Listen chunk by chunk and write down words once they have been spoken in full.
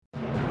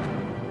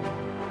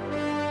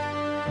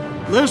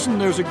Listen,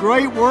 there's a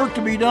great work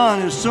to be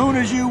done. As soon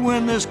as you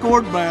win this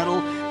court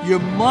battle, you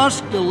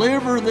must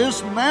deliver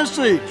this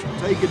message.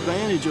 Take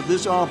advantage of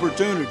this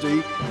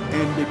opportunity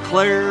and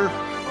declare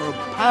a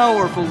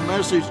powerful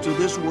message to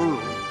this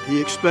world. He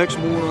expects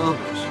more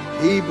of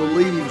us. He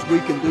believes we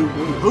can do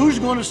more. Who's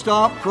going to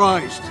stop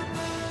Christ?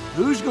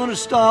 Who's going to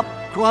stop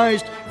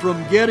Christ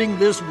from getting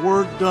this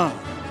work done?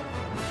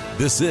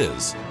 This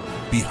is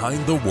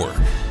Behind the Work.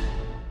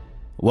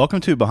 Welcome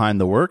to Behind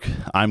the Work.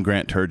 I'm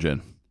Grant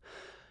Turgeon.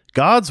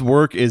 God's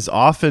work is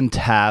often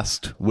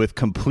tasked with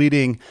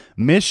completing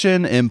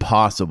mission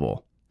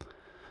impossible.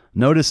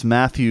 Notice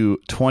Matthew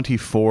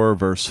 24,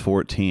 verse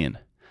 14.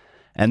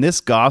 And this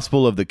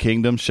gospel of the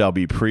kingdom shall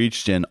be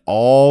preached in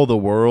all the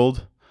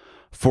world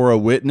for a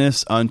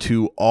witness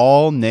unto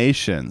all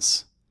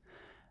nations,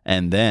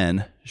 and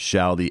then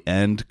shall the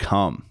end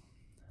come.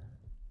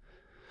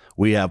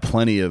 We have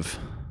plenty of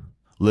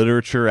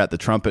literature at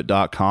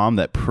thetrumpet.com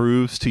that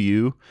proves to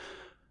you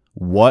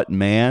what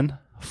man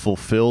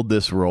fulfilled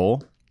this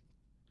role.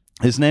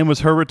 His name was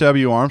Herbert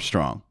W.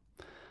 Armstrong.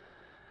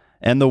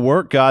 And the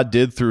work God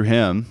did through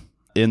him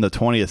in the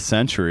 20th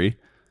century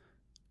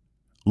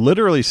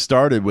literally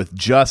started with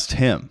just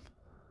him.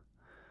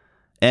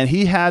 And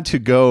he had to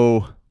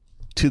go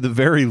to the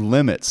very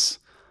limits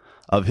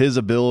of his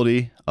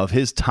ability, of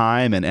his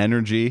time and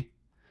energy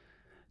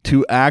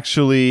to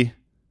actually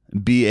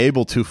be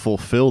able to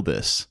fulfill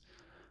this.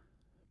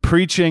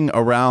 Preaching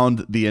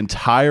around the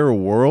entire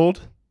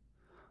world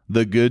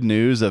the good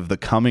news of the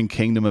coming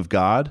kingdom of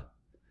God.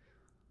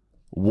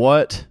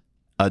 What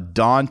a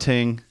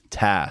daunting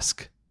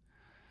task.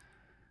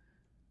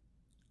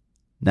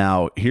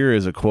 Now, here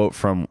is a quote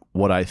from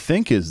what I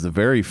think is the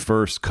very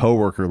first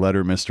coworker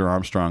letter Mr.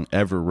 Armstrong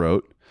ever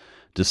wrote,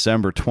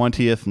 December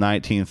 20th,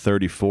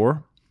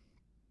 1934.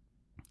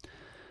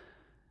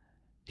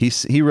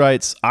 He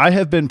writes, "I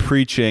have been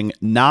preaching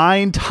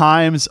 9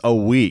 times a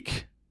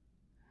week,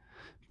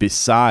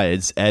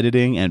 besides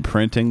editing and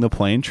printing the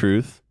plain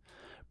truth,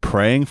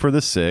 praying for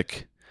the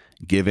sick,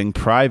 giving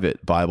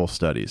private Bible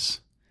studies.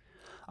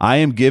 I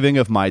am giving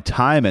of my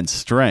time and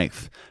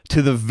strength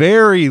to the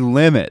very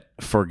limit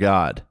for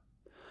God.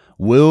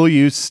 Will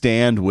you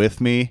stand with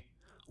me?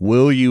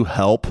 Will you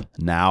help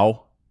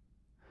now?"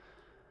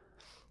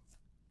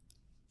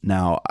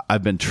 Now,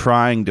 I've been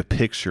trying to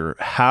picture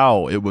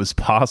how it was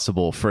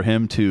possible for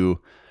him to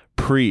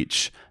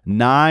preach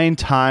 9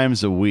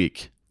 times a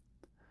week.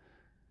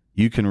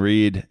 You can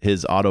read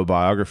his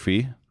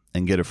autobiography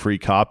and get a free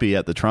copy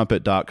at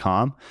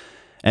thetrumpet.com.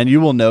 And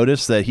you will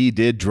notice that he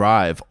did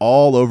drive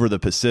all over the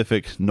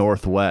Pacific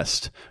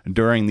Northwest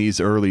during these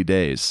early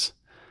days.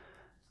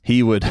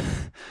 He would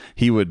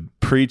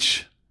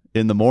preach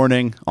in the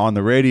morning on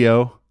the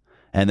radio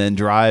and then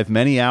drive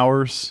many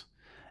hours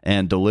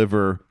and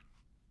deliver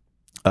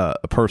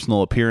a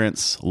personal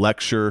appearance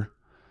lecture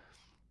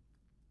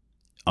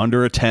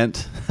under a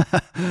tent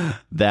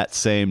that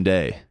same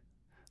day.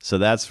 So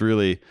that's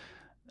really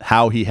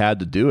how he had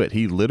to do it.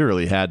 He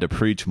literally had to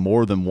preach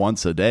more than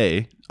once a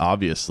day,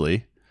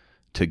 obviously,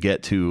 to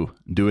get to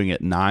doing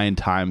it 9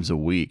 times a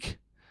week.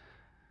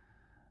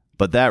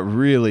 But that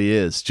really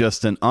is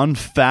just an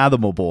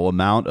unfathomable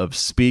amount of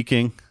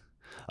speaking,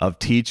 of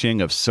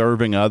teaching, of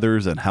serving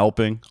others and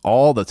helping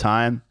all the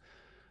time,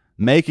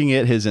 making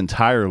it his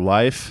entire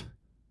life.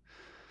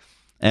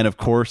 And of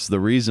course,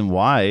 the reason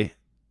why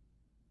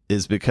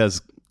is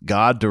because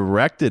God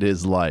directed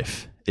his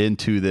life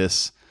into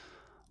this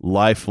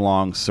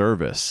lifelong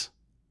service.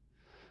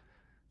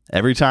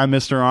 Every time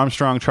Mr.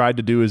 Armstrong tried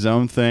to do his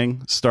own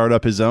thing, start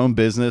up his own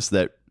business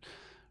that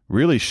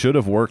really should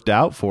have worked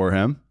out for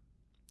him,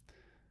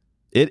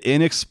 it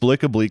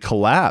inexplicably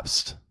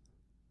collapsed.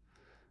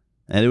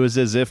 And it was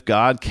as if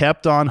God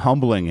kept on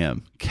humbling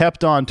him,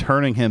 kept on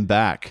turning him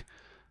back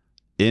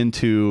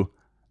into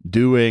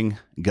doing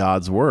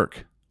God's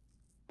work.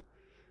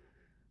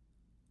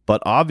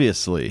 But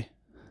obviously,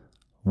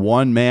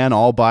 one man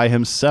all by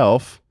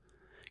himself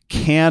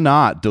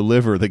cannot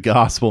deliver the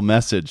gospel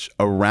message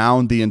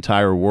around the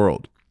entire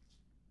world.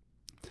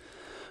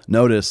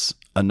 Notice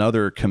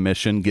another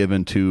commission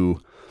given to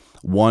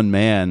one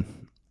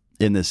man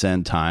in this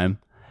end time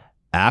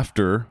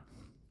after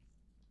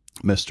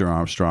Mr.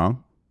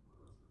 Armstrong.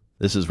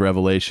 This is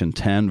Revelation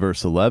 10,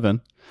 verse 11.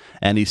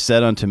 "And he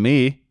said unto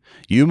me,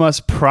 You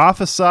must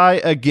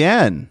prophesy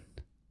again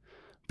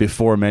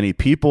before many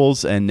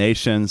peoples and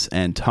nations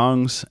and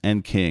tongues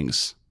and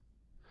kings."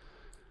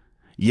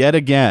 Yet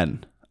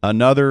again,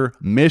 another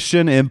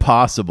mission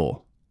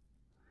impossible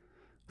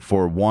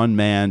for one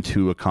man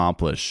to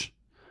accomplish.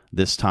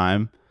 This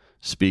time,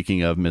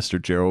 speaking of Mr.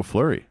 Gerald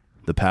Flurry,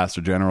 the pastor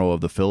general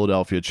of the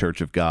Philadelphia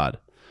Church of God.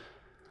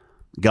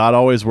 God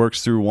always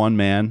works through one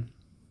man,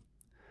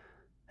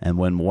 and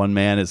when one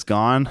man is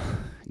gone,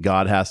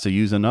 God has to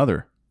use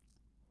another.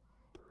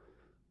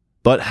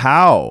 But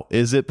how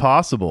is it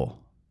possible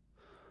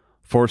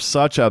for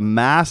such a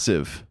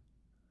massive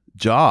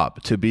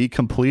job to be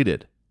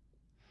completed?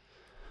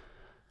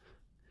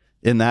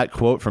 In that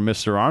quote from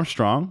Mr.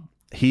 Armstrong,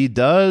 he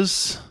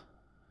does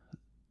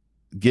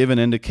give an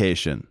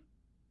indication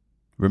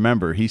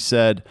Remember, he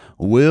said,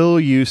 "Will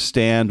you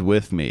stand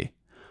with me?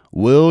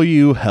 Will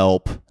you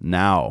help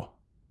now?"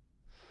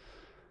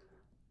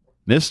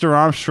 Mr.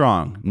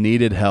 Armstrong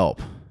needed help.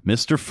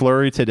 Mr.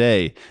 Fleury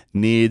today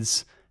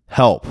needs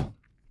help.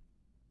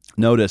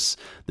 Notice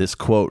this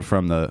quote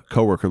from the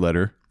coworker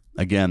letter.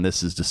 Again,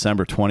 this is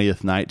December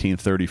 20th,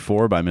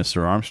 1934 by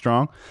Mr.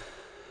 Armstrong.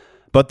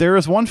 "But there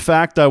is one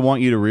fact I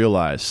want you to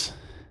realize.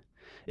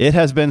 It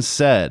has been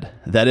said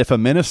that if a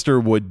minister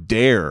would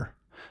dare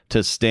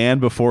to stand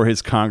before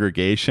his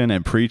congregation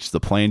and preach the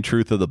plain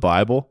truth of the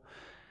Bible,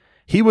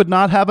 he would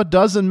not have a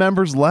dozen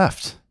members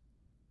left."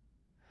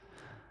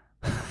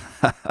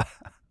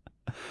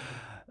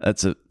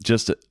 That's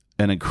just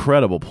an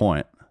incredible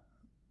point.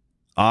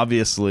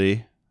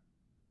 Obviously,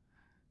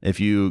 if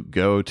you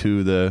go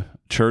to the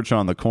church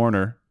on the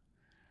corner,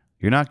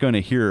 you're not going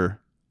to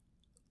hear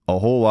a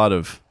whole lot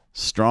of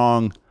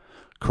strong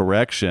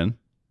correction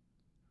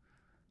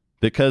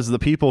because the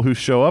people who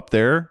show up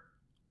there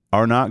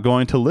are not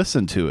going to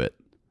listen to it.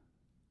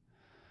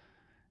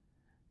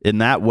 In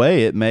that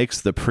way, it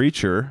makes the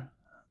preacher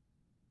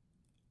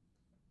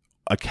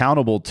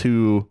accountable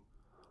to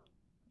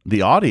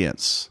the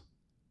audience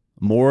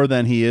more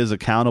than he is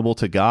accountable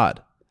to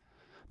God.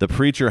 The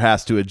preacher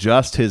has to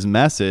adjust his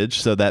message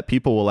so that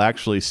people will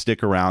actually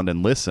stick around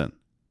and listen.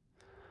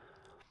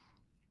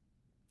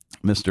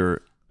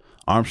 Mr.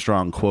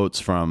 Armstrong quotes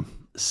from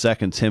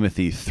 2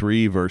 Timothy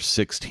 3, verse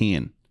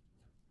 16.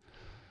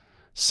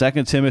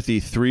 2 Timothy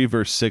 3,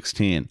 verse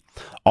 16.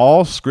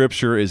 "All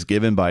Scripture is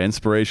given by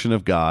inspiration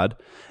of God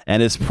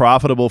and is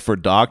profitable for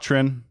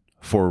doctrine,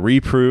 for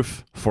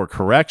reproof, for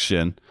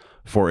correction,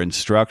 for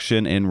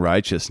instruction in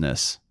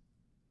righteousness."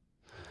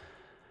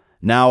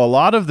 Now, a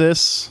lot of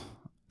this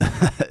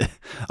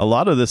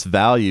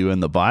value in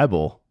the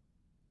Bible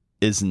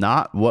is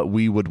not what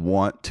we would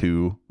want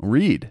to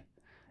read.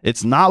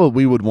 It's not what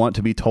we would want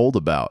to be told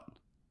about.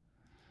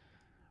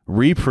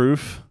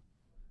 Reproof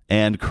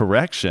and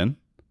correction,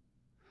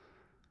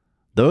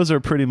 those are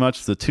pretty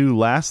much the two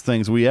last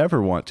things we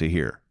ever want to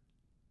hear.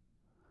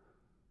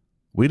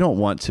 We don't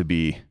want to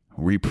be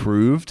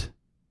reproved,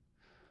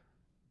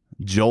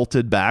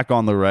 jolted back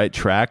on the right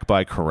track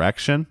by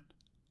correction.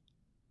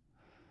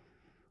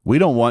 We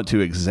don't want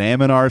to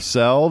examine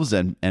ourselves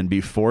and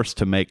be forced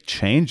to make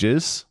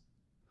changes.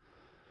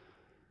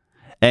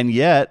 And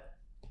yet,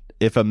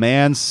 if a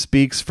man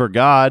speaks for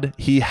God,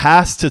 he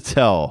has to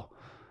tell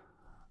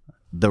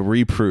the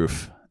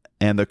reproof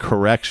and the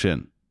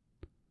correction.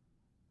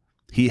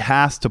 He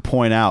has to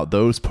point out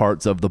those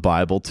parts of the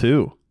Bible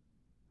too.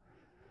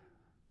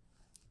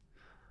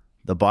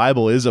 The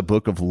Bible is a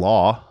book of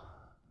law,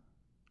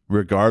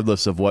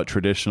 regardless of what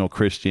traditional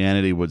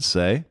Christianity would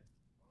say.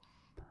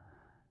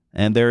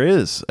 And there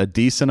is a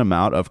decent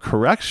amount of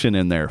correction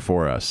in there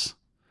for us.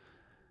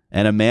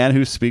 And a man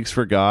who speaks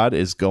for God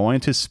is going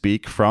to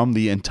speak from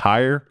the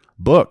entire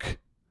book,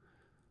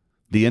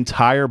 the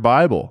entire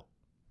Bible.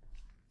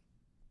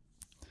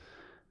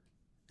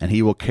 And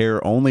he will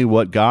care only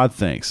what God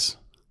thinks.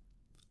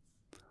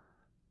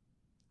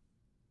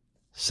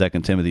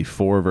 2 Timothy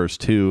 4, verse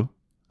 2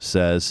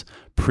 says,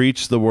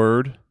 "Preach the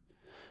word,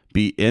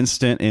 be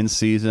instant in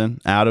season,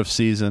 out of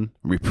season,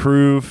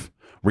 reprove,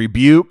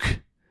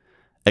 rebuke,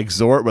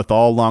 exhort with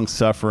all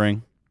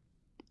long-suffering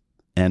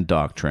and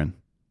doctrine."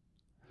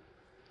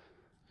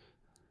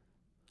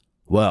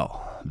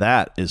 Well,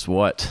 that is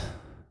what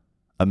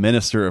a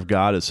minister of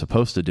God is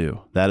supposed to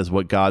do. That is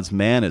what God's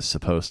man is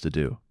supposed to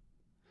do.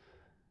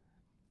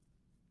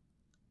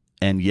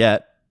 And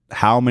yet,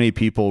 how many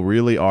people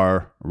really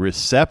are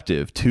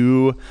receptive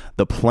to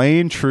the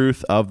plain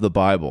truth of the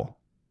Bible?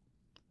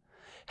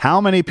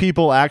 How many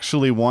people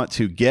actually want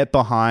to get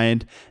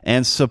behind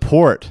and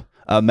support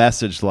a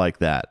message like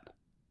that?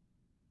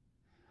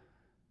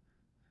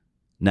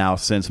 Now,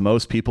 since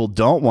most people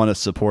don't want to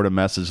support a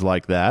message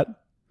like that,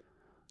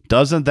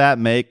 doesn't that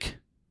make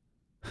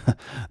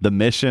the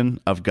mission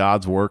of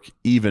God's work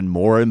even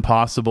more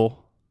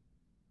impossible?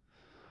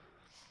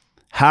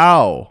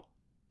 How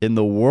in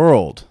the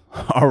world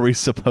are we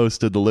supposed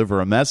to deliver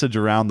a message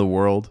around the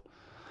world,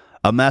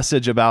 a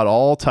message about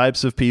all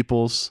types of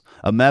peoples,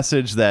 a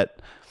message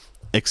that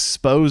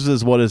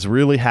exposes what is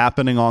really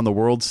happening on the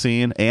world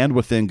scene and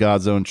within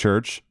God's own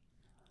church,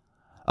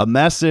 a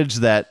message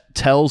that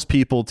tells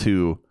people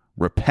to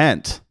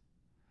repent?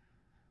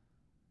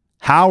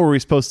 How are we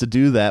supposed to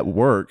do that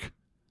work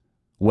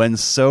when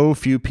so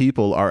few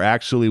people are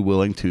actually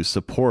willing to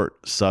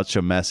support such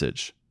a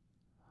message?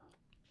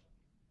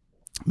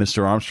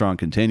 Mr. Armstrong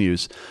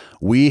continues,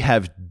 "We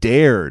have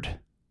dared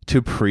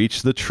to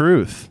preach the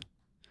truth.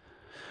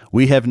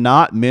 We have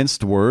not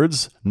minced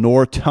words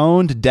nor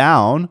toned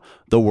down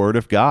the word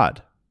of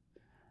God,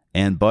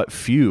 and but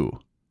few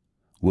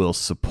will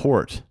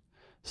support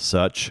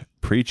such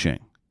preaching.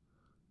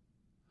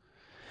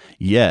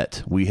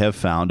 Yet we have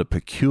found a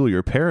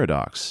peculiar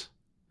paradox.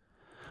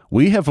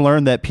 We have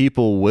learned that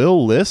people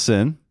will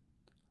listen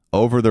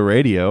over the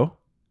radio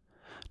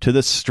to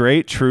the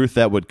straight truth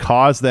that would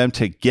cause them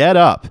to get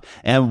up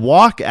and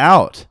walk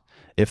out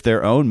if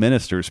their own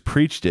ministers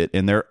preached it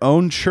in their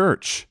own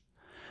church.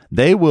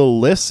 They will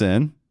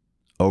listen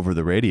over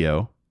the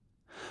radio,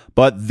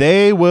 but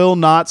they will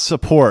not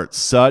support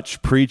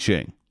such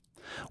preaching.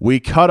 We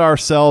cut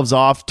ourselves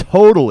off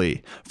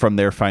totally from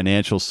their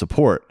financial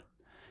support,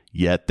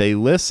 yet they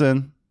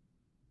listen.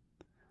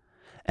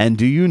 And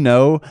do you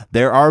know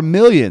there are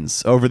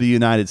millions over the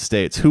United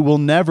States who will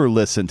never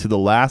listen to the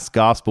last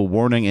gospel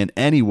warning in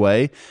any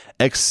way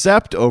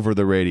except over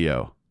the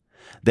radio?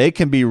 They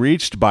can be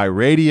reached by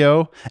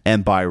radio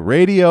and by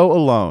radio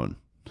alone.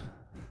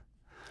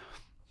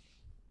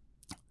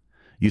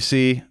 You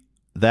see,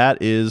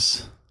 that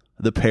is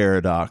the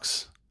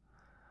paradox.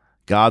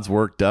 God's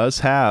work does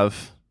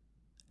have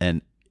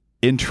an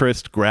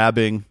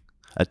interest-grabbing,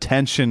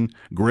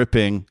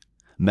 attention-gripping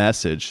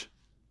message.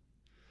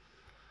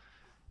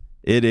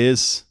 It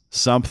is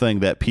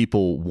something that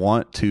people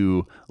want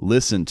to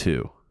listen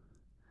to.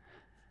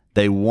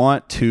 They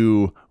want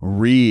to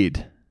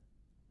read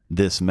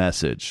this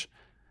message.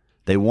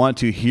 They want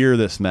to hear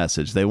this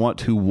message. They want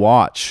to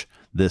watch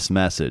this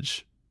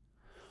message.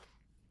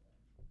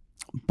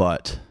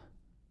 But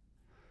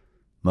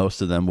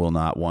most of them will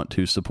not want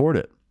to support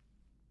it.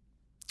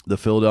 The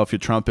Philadelphia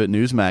Trumpet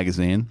News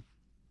Magazine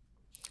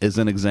is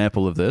an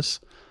example of this.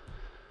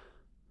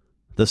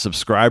 The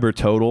subscriber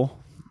count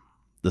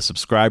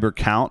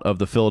of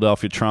the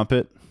Philadelphia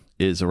Trumpet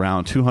is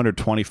around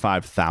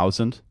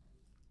 225,000.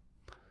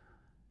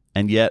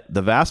 And yet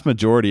the vast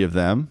majority of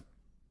them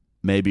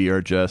maybe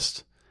are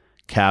just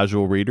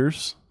casual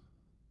readers.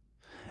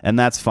 And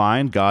that's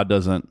fine. God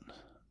doesn't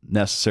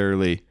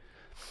necessarily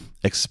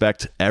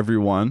expect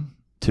everyone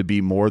to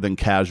be more than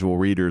casual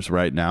readers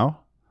right now.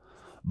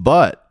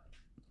 But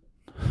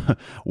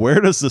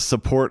where does the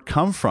support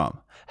come from?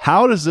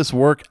 How does this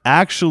work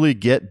actually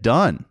get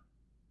done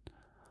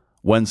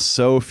when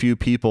so few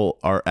people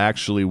are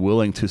actually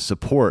willing to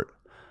support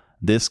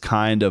this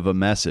kind of a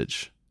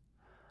message?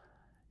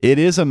 It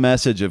is a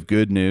message of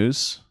good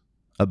news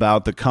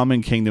about the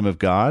coming kingdom of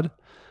God,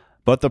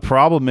 but the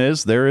problem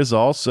is there is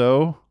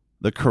also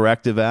the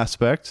corrective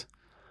aspect.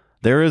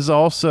 There is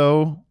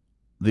also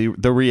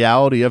the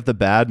reality of the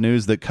bad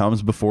news that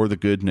comes before the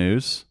good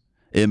news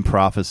in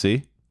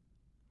prophecy.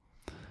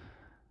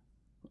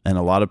 And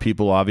a lot of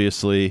people,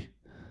 obviously,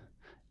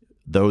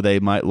 though they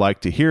might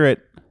like to hear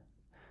it,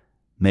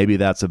 maybe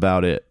that's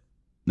about it.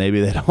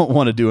 Maybe they don't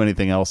want to do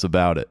anything else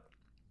about it.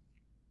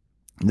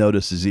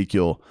 Notice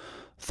Ezekiel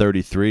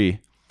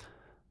 33,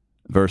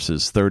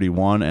 verses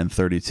 31 and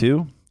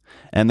 32.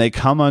 And they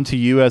come unto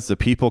you as the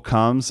people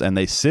comes, and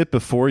they sit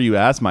before you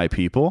as my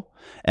people,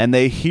 and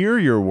they hear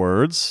your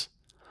words,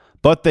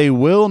 but they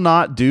will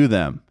not do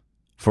them.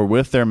 For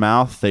with their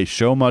mouth they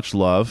show much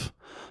love,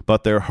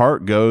 but their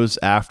heart goes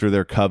after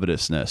their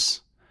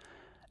covetousness.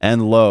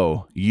 And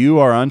lo, you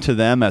are unto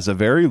them as a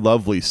very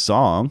lovely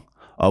song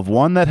of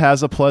one that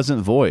has a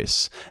pleasant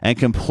voice, and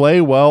can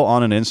play well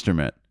on an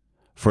instrument.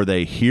 For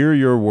they hear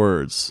your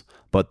words,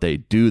 but they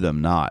do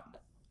them not.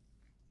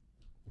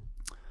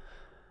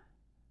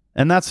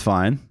 And that's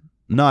fine.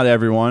 Not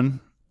everyone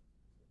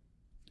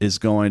is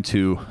going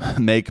to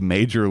make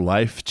major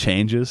life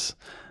changes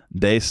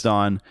based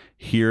on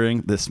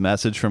hearing this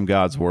message from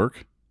God's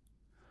work.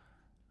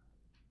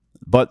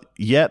 But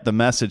yet the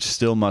message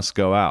still must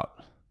go out.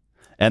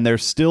 And there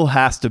still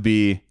has to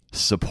be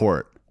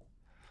support.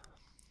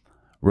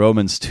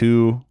 Romans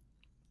 2,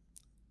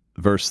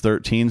 verse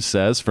 13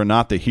 says, For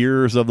not the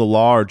hearers of the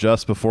law are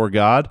just before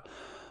God,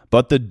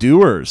 but the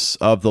doers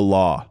of the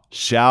law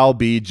shall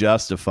be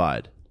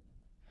justified.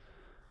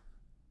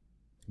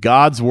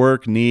 God's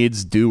work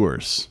needs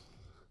doers.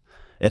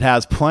 It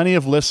has plenty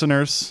of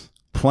listeners,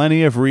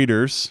 plenty of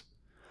readers,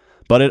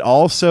 but it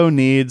also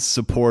needs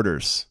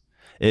supporters.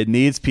 It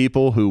needs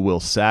people who will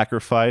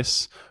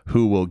sacrifice,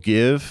 who will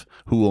give,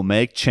 who will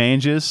make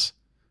changes,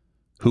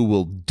 who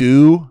will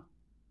do,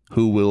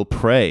 who will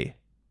pray.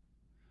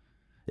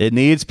 It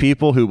needs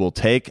people who will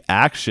take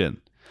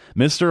action.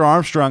 Mr.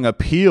 Armstrong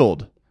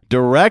appealed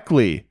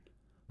directly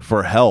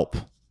for help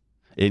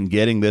in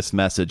getting this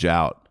message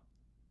out.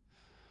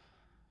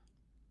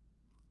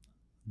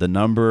 The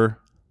number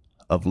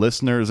of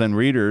listeners and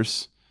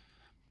readers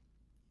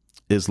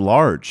is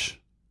large.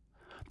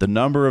 The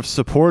number of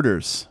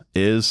supporters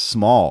is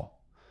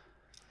small.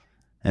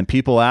 And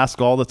people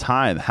ask all the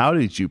time, how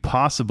did you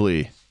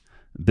possibly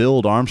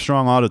build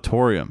Armstrong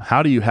Auditorium?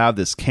 How do you have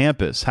this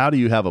campus? How do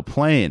you have a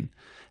plane?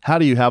 How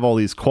do you have all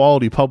these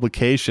quality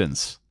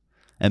publications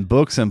and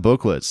books and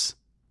booklets?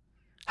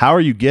 How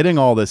are you getting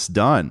all this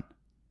done?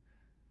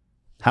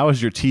 How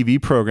is your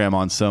TV program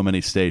on so many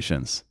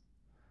stations?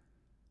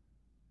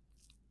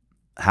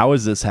 How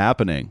is this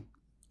happening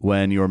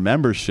when your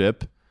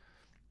membership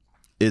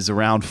is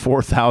around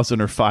 4,000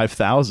 or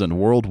 5,000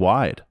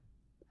 worldwide?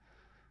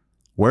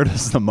 Where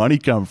does the money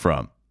come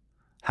from?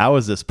 How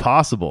is this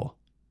possible?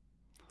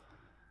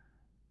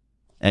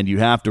 And you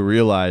have to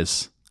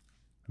realize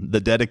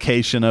the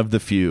dedication of the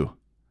few.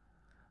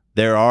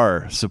 There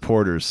are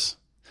supporters,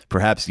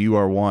 perhaps you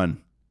are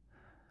one,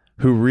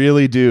 who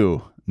really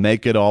do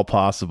make it all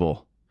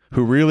possible,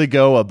 who really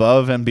go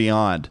above and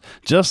beyond,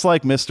 just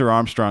like Mr.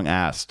 Armstrong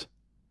asked.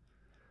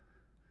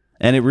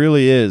 And it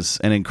really is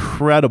an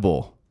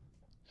incredible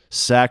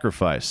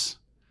sacrifice.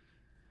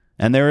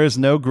 And there is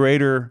no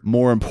greater,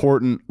 more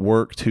important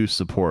work to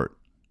support.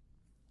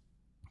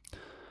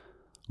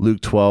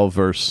 Luke 12,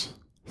 verse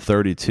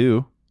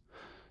 32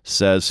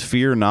 says,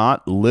 "Fear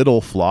not,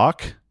 little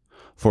flock,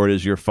 for it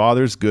is your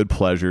Father's good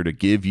pleasure to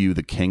give you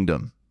the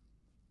kingdom."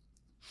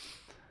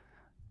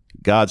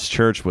 God's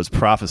church was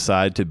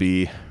prophesied to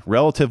be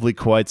relatively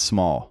quite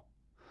small.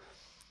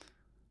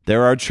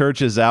 There are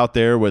churches out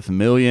there with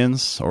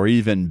millions or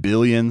even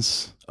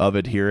billions of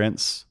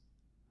adherents.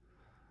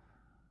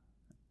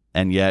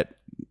 And yet,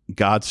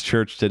 God's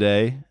church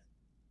today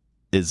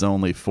is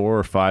only 4,000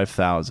 or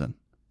 5,000.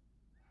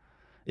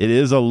 It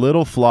is a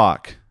little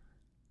flock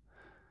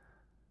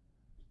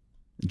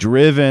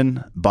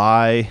driven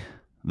by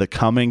the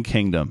coming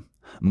kingdom,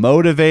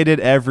 motivated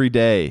every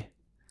day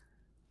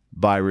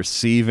by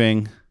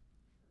receiving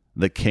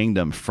the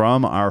kingdom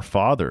from our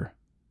Father.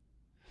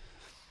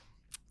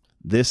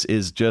 This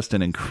is just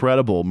an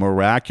incredible,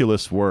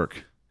 miraculous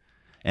work,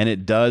 and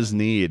it does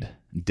need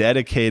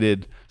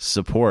dedicated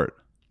support.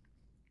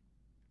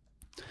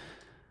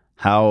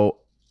 How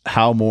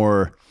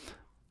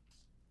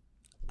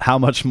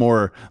much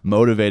more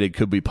motivated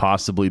could we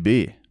possibly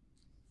be?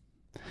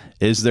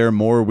 Is there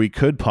more we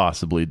could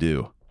possibly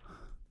do?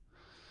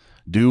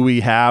 Do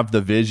we have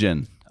the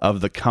vision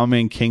of the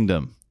coming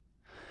kingdom?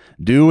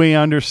 Do we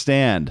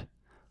understand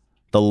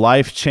the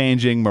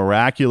life-changing,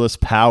 miraculous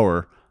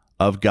power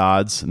of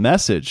God's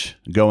message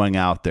going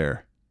out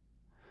there,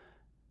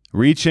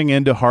 reaching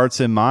into hearts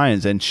and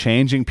minds and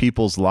changing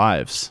people's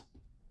lives?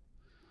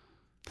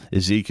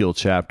 Ezekiel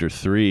chapter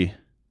 3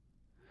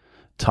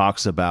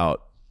 talks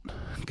about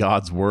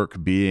God's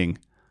work being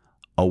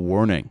a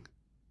warning.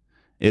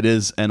 It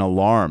is an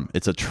alarm.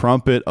 It's a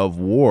trumpet of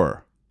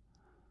war,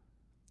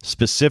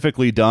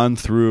 specifically done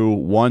through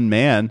one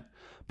man,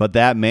 but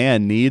that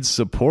man needs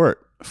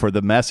support for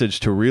the message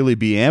to really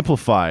be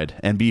amplified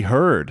and be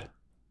heard.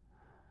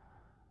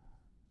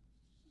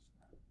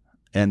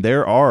 And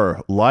there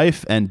are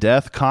life and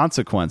death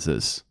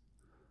consequences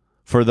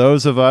for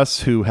those of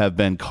us who have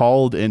been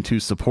called into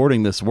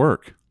supporting this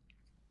work.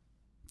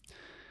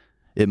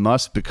 It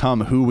must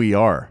become who we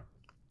are.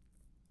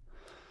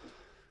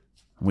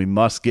 We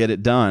must get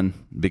it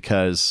done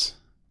because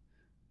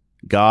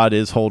God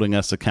is holding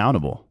us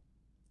accountable.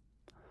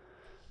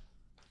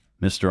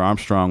 Mr.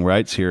 Armstrong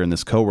writes here in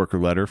this coworker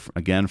letter,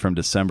 again from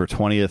December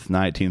 20th,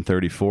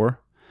 1934,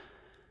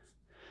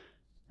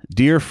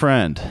 "Dear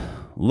friend,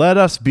 let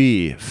us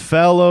be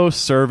fellow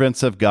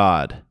servants of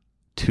God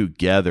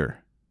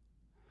together.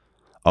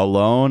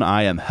 Alone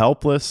I am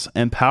helpless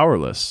and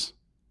powerless.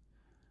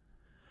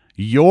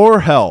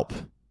 Your help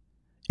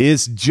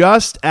is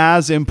just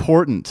as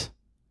important,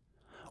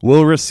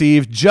 will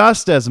receive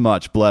just as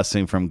much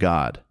blessing from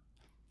God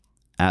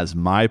as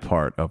my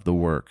part of the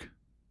work."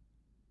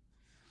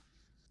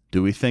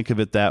 Do we think of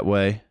it that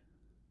way?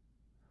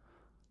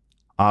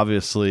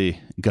 Obviously,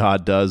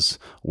 God does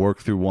work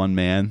through one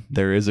man.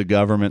 There is a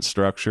government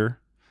structure.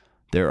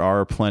 There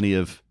are plenty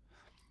of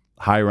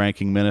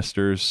high-ranking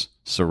ministers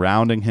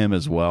surrounding him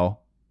as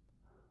well.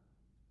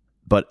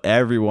 But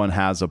everyone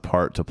has a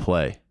part to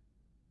play.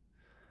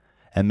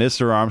 And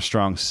Mr.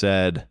 Armstrong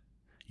said,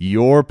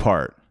 your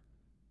part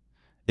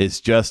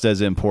is just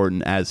as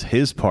important as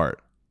his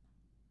part.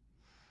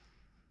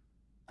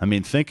 I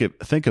mean, think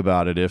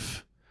about it.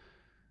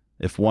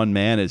 If one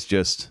man is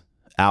just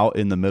out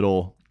in the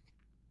middle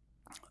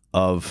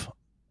of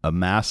a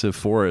massive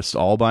forest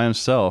all by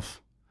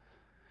himself,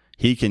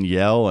 he can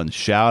yell and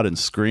shout and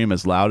scream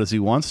as loud as he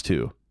wants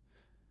to,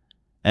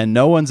 and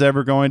no one's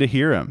ever going to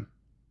hear him.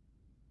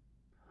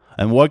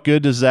 And what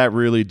good does that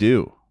really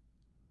do?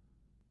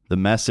 The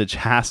message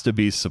has to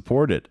be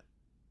supported.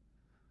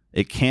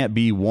 It can't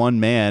be one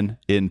man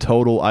in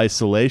total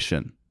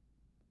isolation.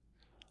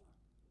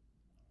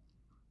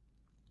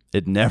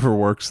 It never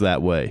works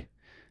that way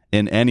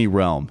in any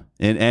realm,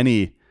 in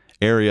any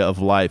area of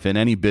life, in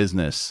any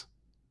business.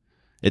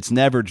 It's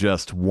never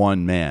just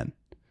one man.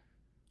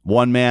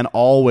 One man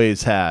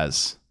always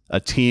has a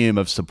team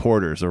of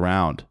supporters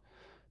around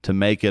to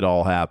make it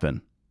all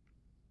happen.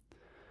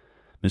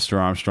 Mr.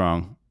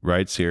 Armstrong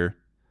writes here,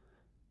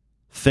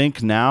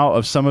 "Think now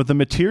of some of the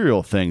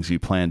material things you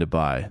plan to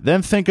buy.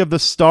 Then think of the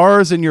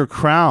stars in your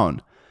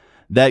crown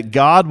that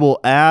God will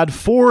add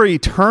for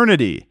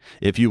eternity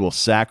if you will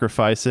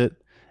sacrifice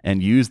it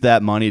and use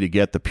that money to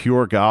get the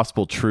pure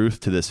gospel truth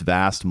to this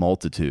vast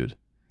multitude."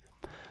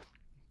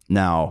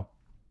 Now,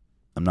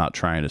 I'm not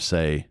trying to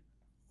say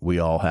we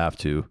all have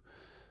to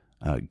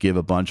give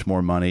a bunch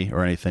more money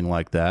or anything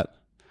like that.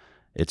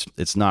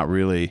 That's not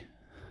really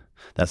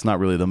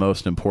the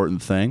most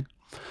important thing.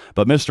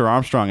 But Mr.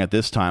 Armstrong at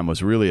this time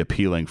was really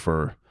appealing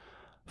for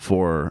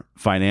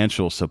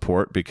financial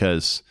support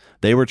because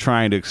they were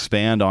trying to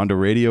expand onto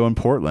radio in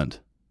Portland.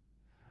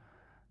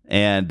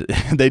 And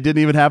they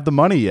didn't even have the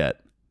money yet.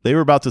 They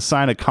were about to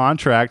sign a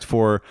contract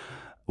for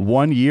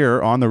 1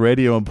 year on the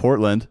radio in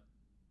Portland,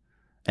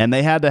 and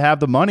they had to have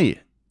the money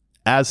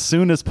as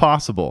soon as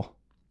possible.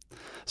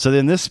 So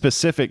in this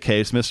specific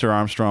case, Mr.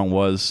 Armstrong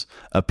was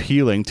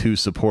appealing to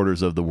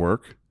supporters of the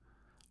work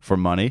for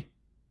money.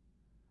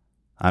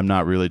 I'm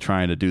not really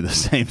trying to do the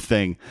same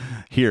thing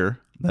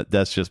here.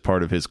 That's just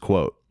part of his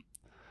quote.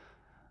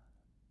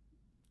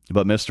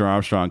 But Mr.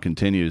 Armstrong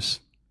continues,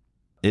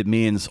 it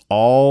means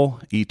all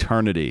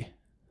eternity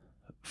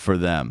for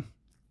them.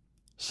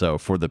 So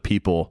for the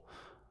people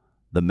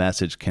the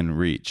message can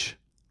reach.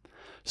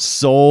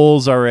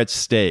 Souls are at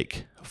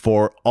stake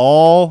for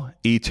all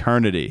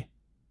eternity.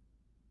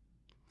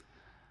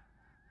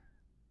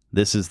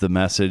 This is the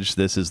message.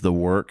 This is the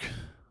work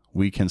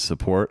we can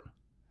support.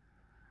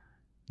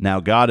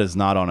 Now, God is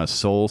not on a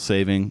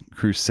soul-saving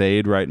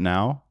crusade right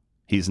now.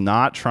 He's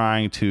not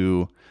trying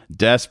to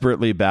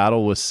desperately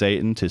battle with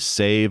Satan to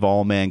save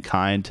all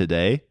mankind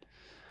today.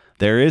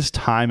 There is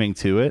timing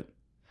to it.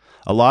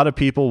 A lot of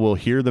people will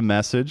hear the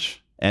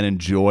message and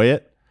enjoy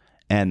it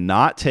and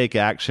not take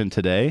action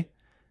today.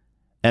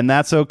 And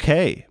that's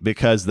okay,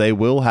 because they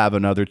will have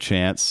another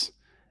chance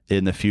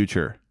in the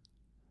future.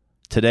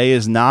 Today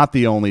is not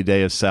the only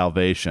day of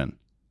salvation.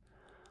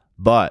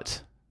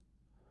 But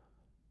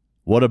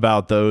what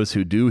about those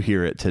who do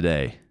hear it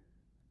today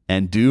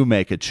and do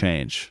make a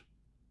change?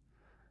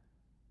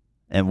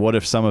 And what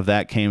if some of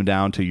that came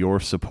down to your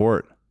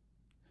support?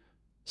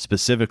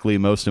 Specifically,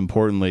 most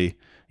importantly,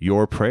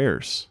 your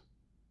prayers.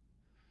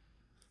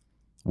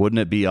 Wouldn't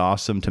it be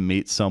awesome to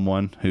meet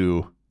someone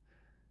who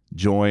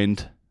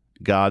joined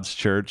God's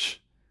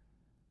church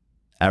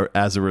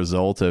as a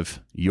result of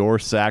your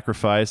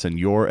sacrifice and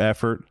your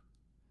effort?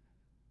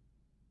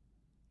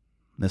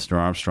 Mr.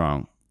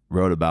 Armstrong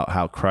wrote about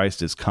how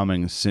Christ is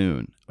coming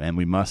soon and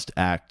we must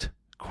act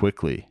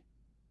quickly.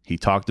 He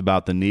talked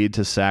about the need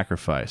to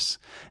sacrifice,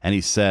 and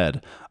he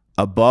said,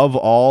 above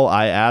all,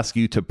 I ask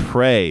you to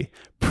pray,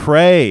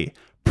 pray,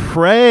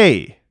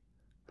 pray.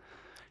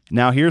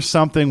 Now, here's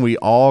something we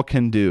all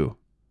can do.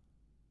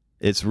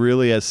 It's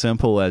really as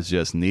simple as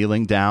just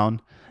kneeling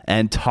down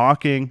and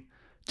talking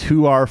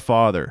to our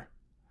Father.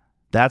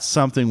 That's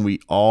something we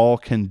all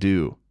can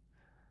do.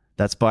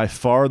 That's by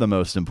far the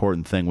most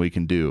important thing we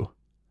can do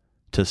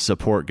to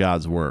support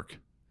God's work.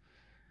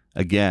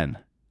 Again,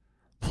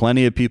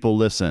 plenty of people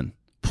listen.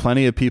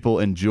 Plenty of people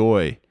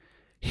enjoy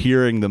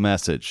hearing the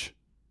message,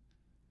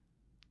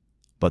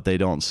 but they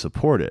don't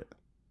support it.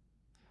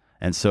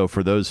 And so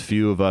for those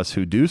few of us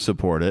who do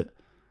support it,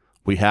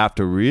 we have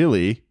to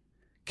really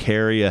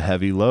carry a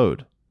heavy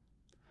load.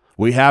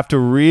 We have to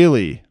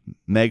really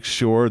make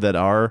sure that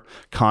our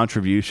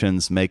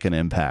contributions make an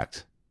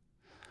impact.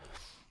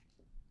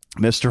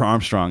 Mr.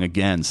 Armstrong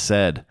again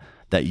said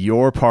that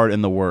your part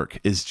in the work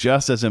is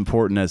just as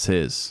important as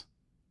his.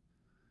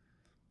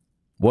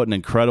 What an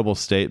incredible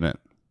statement.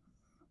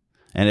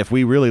 And if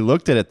we really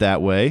looked at it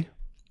that way,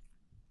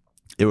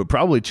 it would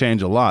probably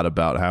change a lot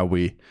about how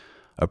we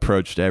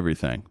approached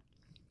everything.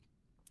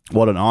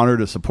 What an honor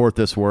to support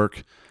this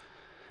work,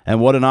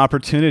 and what an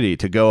opportunity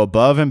to go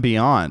above and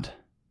beyond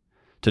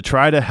to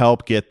try to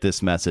help get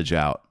this message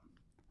out.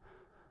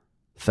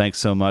 Thanks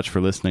so much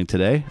for listening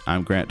today.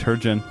 I'm Grant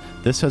Turgeon.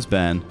 This has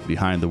been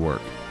Behind the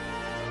Work.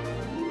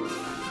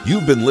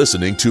 You've been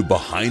listening to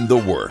Behind the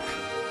Work.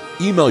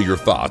 Email your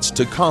thoughts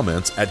to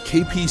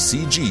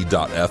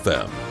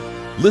comments@kpcg.fm.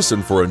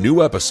 Listen for a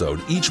new episode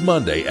each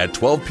Monday at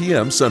 12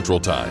 p.m. Central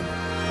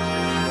Time.